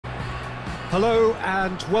Hello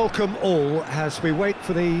and welcome all as we wait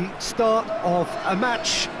for the start of a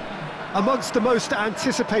match amongst the most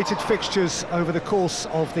anticipated fixtures over the course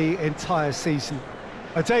of the entire season.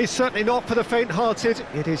 A day certainly not for the faint-hearted.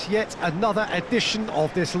 It is yet another edition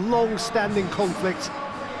of this long-standing conflict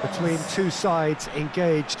between two sides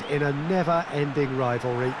engaged in a never-ending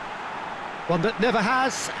rivalry. One that never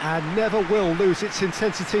has and never will lose its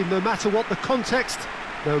intensity, no matter what the context,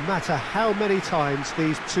 no matter how many times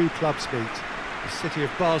these two clubs meet. The city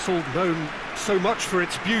of Basel, known so much for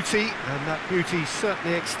its beauty, and that beauty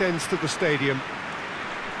certainly extends to the stadium.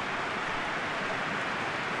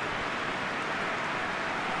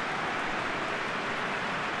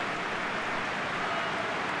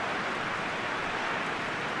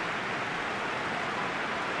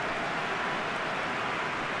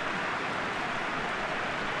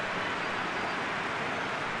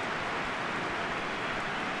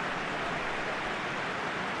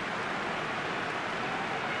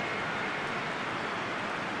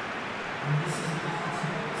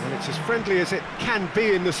 Well, it's as friendly as it can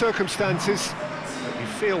be in the circumstances, but you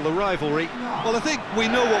feel the rivalry. Well, I think we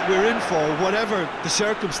know what we're in for, whatever the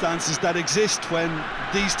circumstances that exist when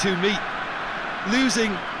these two meet.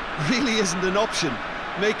 Losing really isn't an option,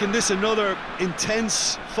 making this another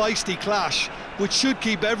intense, feisty clash, which should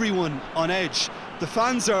keep everyone on edge. The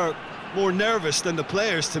fans are more nervous than the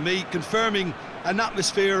players, to me, confirming an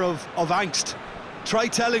atmosphere of angst. Try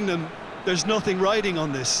telling them there's nothing riding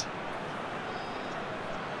on this.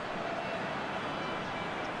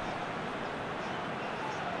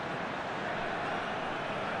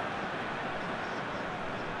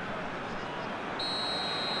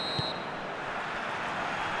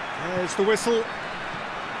 There's the whistle.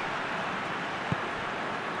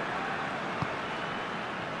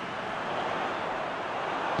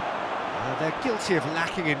 They're guilty of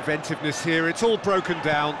lacking inventiveness here. It's all broken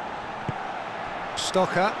down.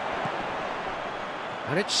 Stocker.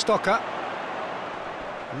 And it's Stocker.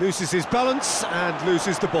 Loses his balance and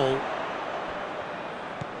loses the ball.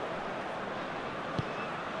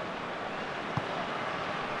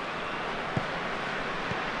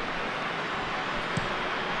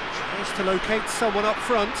 Tries to locate someone up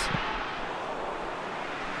front.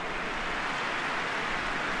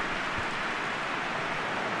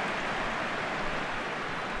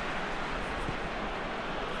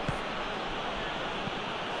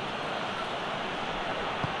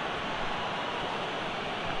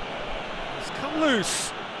 Come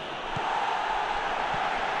loose.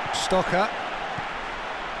 Stocker.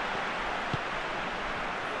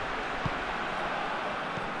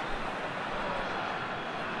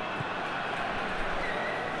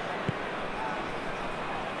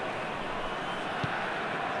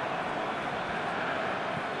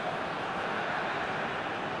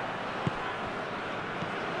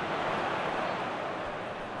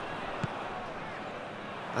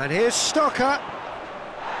 And here's Stocker.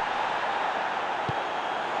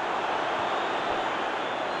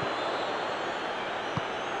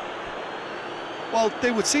 Well,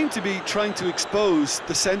 they would seem to be trying to expose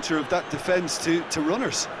the centre of that defence to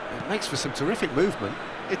runners. It makes for some terrific movement.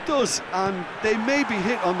 It does, and they may be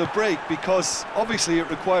hit on the break because obviously it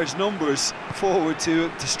requires numbers forward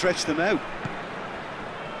to stretch them out.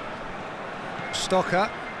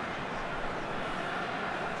 Stocker.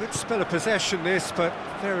 Good spell of possession this, but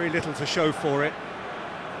very little to show for it.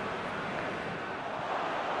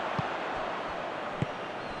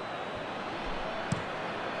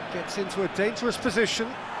 Gets into a dangerous position.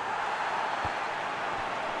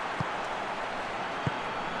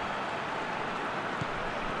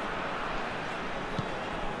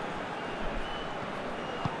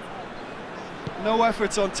 No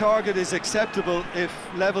efforts on target is acceptable if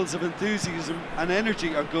levels of enthusiasm and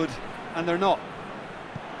energy are good, and they're not.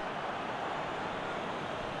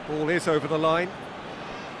 Ball is over the line.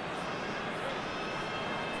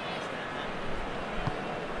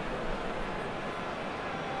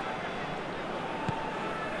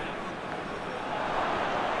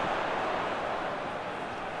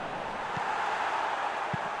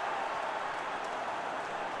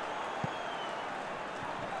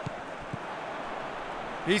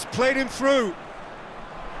 He's played him through.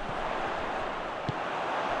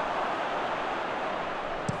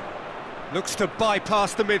 Looks to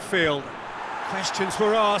bypass the midfield. Questions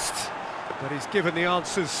were asked, but he's given the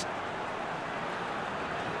answers.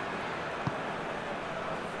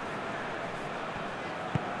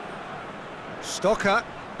 Stocker.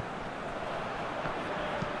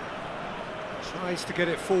 Tries to get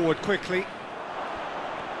it forward quickly.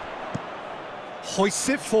 Hoists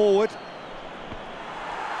it forward.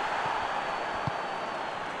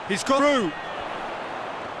 He's got through.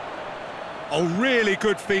 Oh, really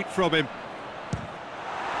good feet from him.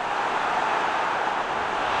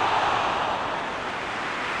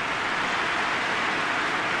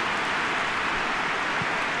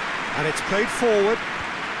 And it's played forward.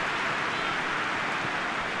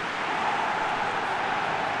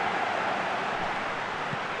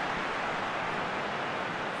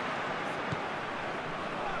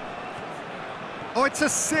 Oh, it's a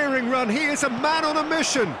searing run. He is a man on a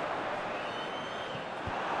mission.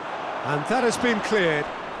 And that has been cleared.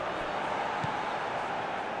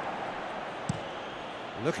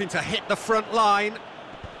 Looking to hit the front line.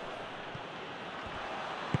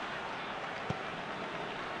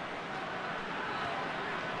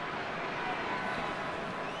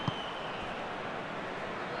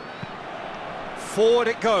 Forward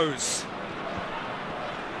it goes.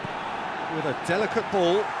 With a delicate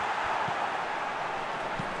ball.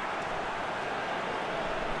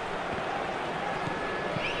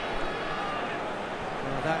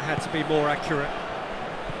 That had to be more accurate.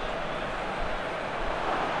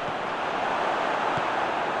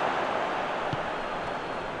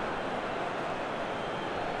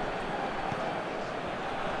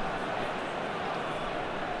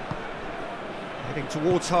 Heading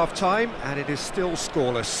towards half-time, and it is still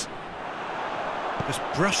scoreless. Just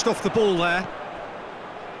brushed off the ball there.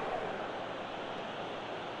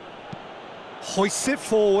 Hoists it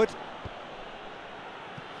forward.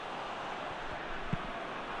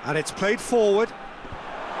 And it's played forward.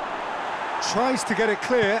 Tries to get it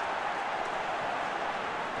clear.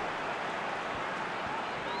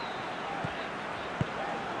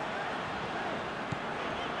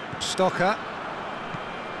 Stocker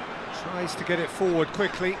tries to get it forward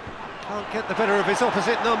quickly. Can't get the better of his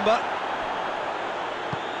opposite number.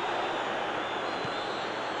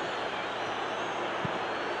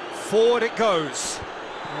 Forward it goes.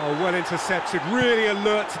 Oh, well intercepted, really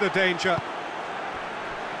alert to the danger.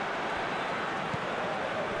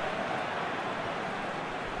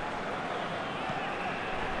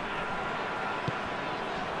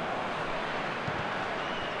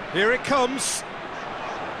 Here it comes.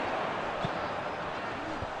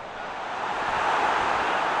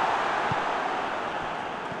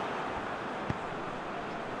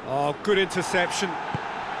 Oh, good interception.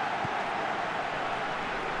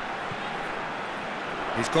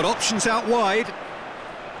 He's got options out wide.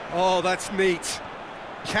 Oh, that's neat.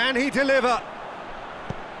 Can he deliver?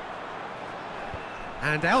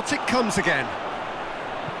 And out it comes again.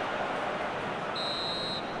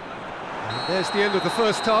 And there's the end of the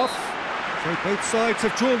first half. So both sides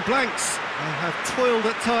have drawn blanks. They have toiled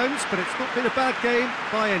at times, but it's not been a bad game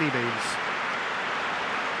by any means.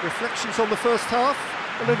 Reflections on the first half?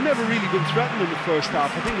 Well, they've never really been threatened in the first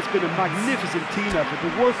half. I think it's been a magnificent team effort.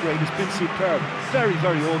 The work rate has been superb. Very,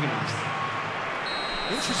 very organised.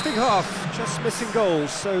 Interesting half, just missing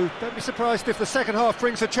goals. So don't be surprised if the second half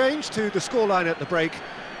brings a change to the scoreline at the break,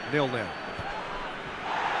 0-0.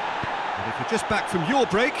 And if you're just back from your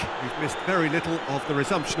break, you've missed very little of the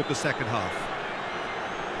resumption of the second half.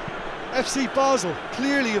 FC Basel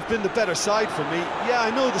clearly have been the better side for me. Yeah,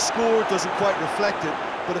 I know the score doesn't quite reflect it,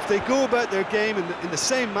 but if they go about their game in the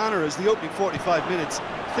same manner as the opening 45 minutes,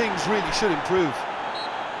 things really should improve.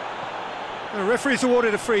 The referee's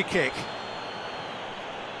awarded a free kick.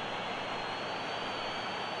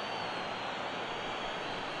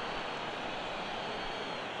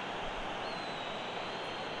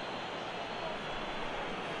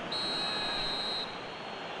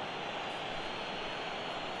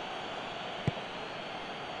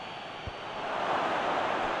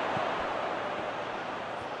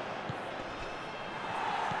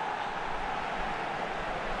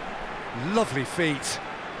 Lovely feet.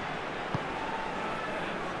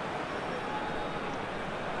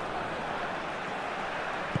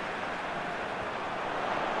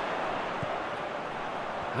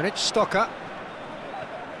 And it's Stocker.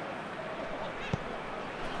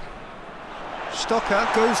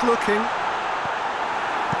 Stocker goes looking.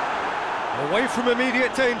 Away from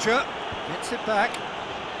immediate danger. Gets it back.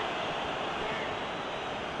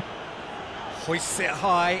 Hoists it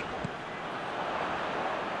high.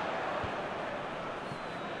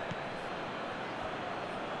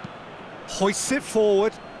 Hoists it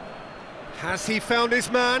forward. Has he found his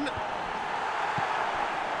man?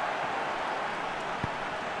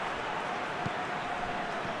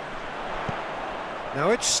 Now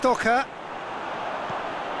it's Stocker.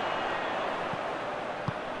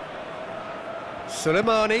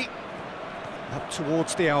 Suleimani. Up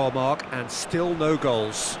towards the hour mark and still no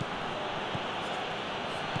goals.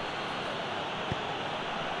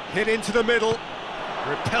 Hit into the middle.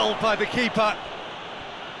 Repelled by the keeper.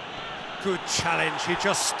 Good challenge, he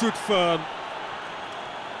just stood firm.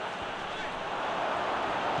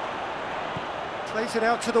 Plays it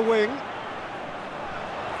out to the wing.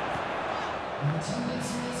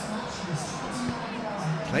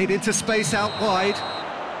 Played into space out wide.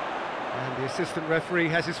 And the assistant referee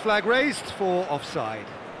has his flag raised for offside.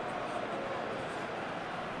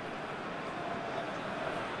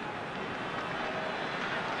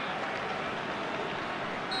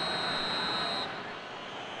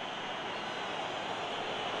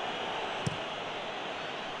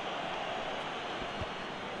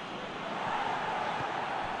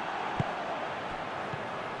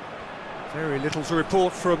 Very little to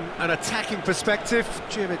report from an attacking perspective.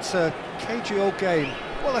 Jim, it's a cagey old game.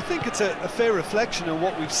 Well, I think it's a fair reflection on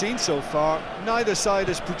what we've seen so far. Neither side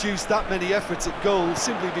has produced that many efforts at goal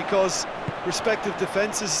simply because respective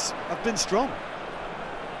defences have been strong.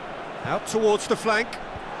 Out towards the flank.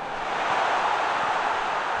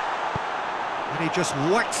 And he just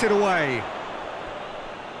whacks it away.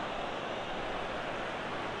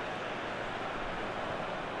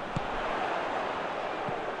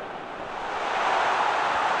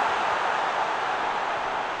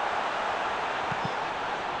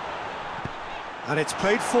 And it's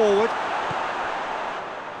played forward.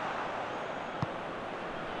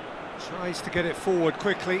 Tries to get it forward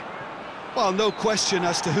quickly. Well, no question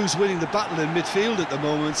as to who's winning the battle in midfield at the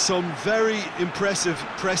moment. Some very impressive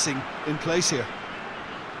pressing in place here.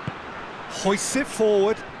 Hoists it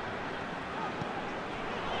forward.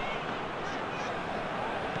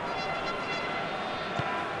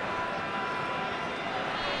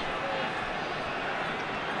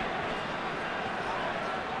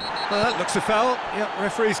 That looks a foul. Yep,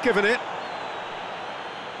 referee's given it.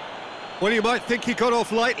 Well, you might think he got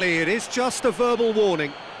off lightly. It is just a verbal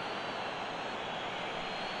warning.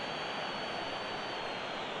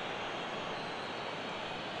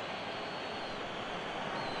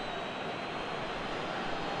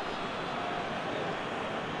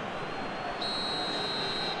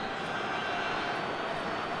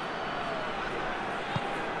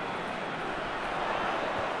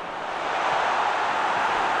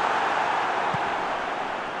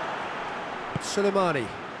 Soleimani.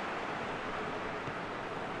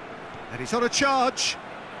 And he's on a charge.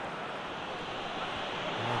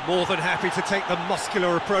 More than happy to take the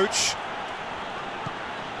muscular approach.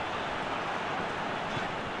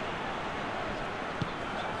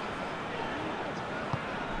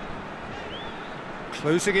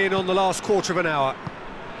 Closing in on the last quarter of an hour.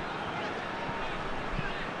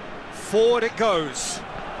 Forward it goes.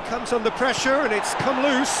 Comes under pressure and it's come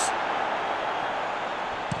loose.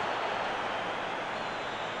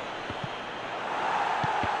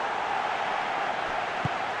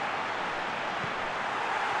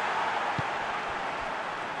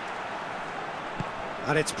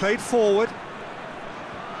 And it's played forward.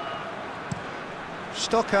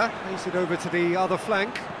 Stocker plays it over to the other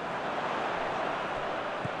flank.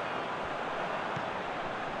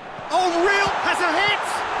 Oh, Real has a hit!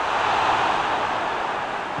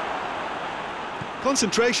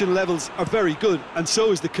 Concentration levels are very good, and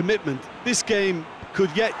so is the commitment. This game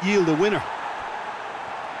could yet yield a winner.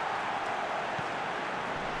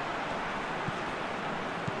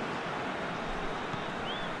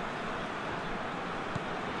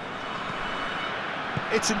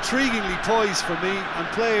 It's intriguingly poised for me, and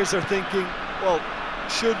players are thinking, well,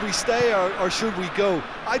 should we stay or should we go?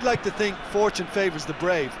 I'd like to think fortune favours the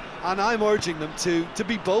brave, and I'm urging them to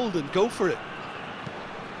be bold and go for it.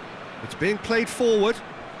 It's being played forward.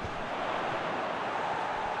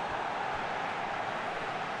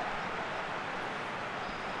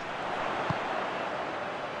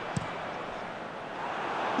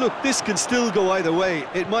 Look, this can still go either way.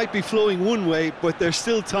 It might be flowing one way, but there's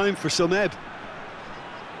still time for some ebb.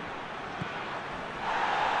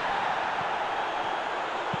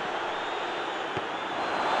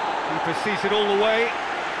 Keeper sees it all the way.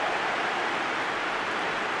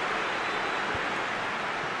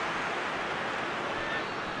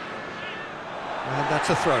 And that's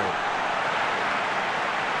a throw.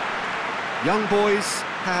 Young boys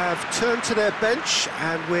have turned to their bench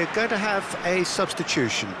and we're going to have a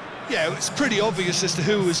substitution. Yeah, it's pretty obvious as to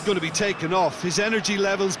who was going to be taken off. His energy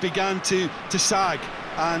levels began to sag,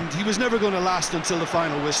 and he was never going to last until the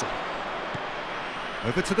final whistle.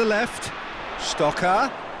 Over to the left.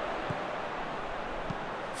 Stocker.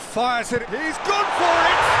 Fires it. He's gone for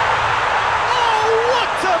it! Oh,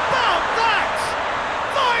 what about that?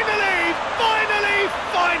 Finally! Finally!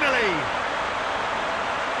 Finally!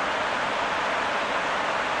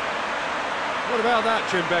 What about that,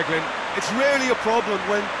 Jim Beglin? It's rarely a problem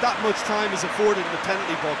when that much time is afforded in the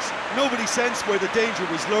penalty box. Nobody sensed where the danger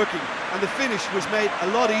was lurking, and the finish was made a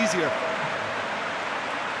lot easier.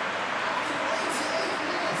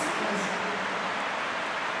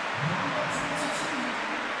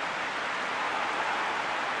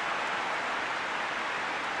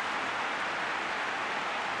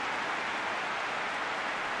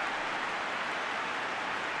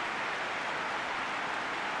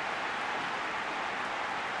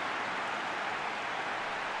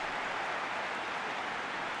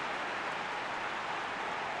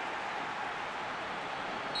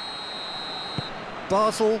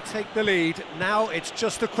 Basel take the lead. Now it's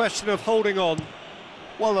just a question of holding on.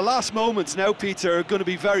 Well, the last moments now, Peter, are going to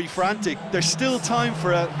be very frantic. There's still time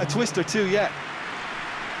for a twist or two yet.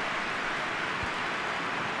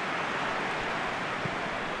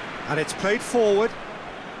 And it's played forward.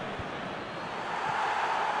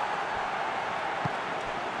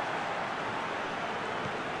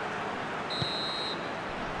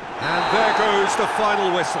 And there goes the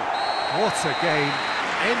final whistle. What a game.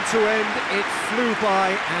 End to end, it flew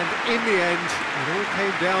by, and in the end, it all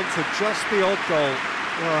came down to just the odd goal.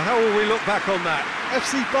 Well, how will we look back on that?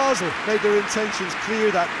 FC Basel made their intentions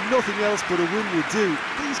clear that nothing else but a win would do.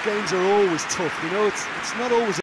 These games are always tough, you know, it's not always